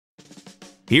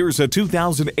Here's a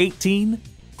 2018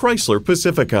 Chrysler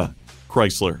Pacifica.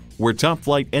 Chrysler, where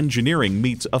top-flight engineering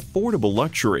meets affordable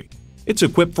luxury. It's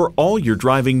equipped for all your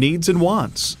driving needs and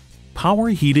wants. Power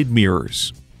heated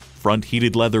mirrors, front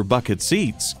heated leather bucket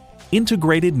seats,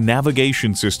 integrated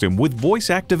navigation system with voice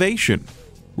activation,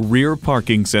 rear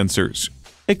parking sensors,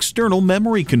 external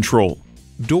memory control,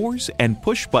 doors and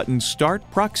push-button start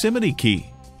proximity key,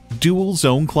 dual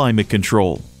zone climate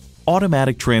control,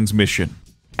 automatic transmission,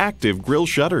 active grille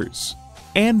shutters,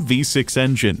 and V6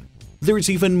 engine. There's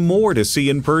even more to see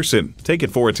in person. Take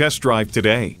it for a test drive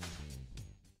today.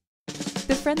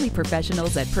 The friendly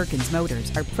professionals at Perkins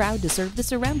Motors are proud to serve the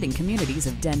surrounding communities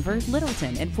of Denver,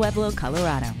 Littleton, and Pueblo,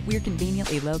 Colorado. We're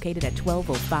conveniently located at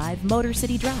 1205 Motor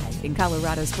City Drive in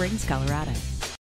Colorado Springs, Colorado.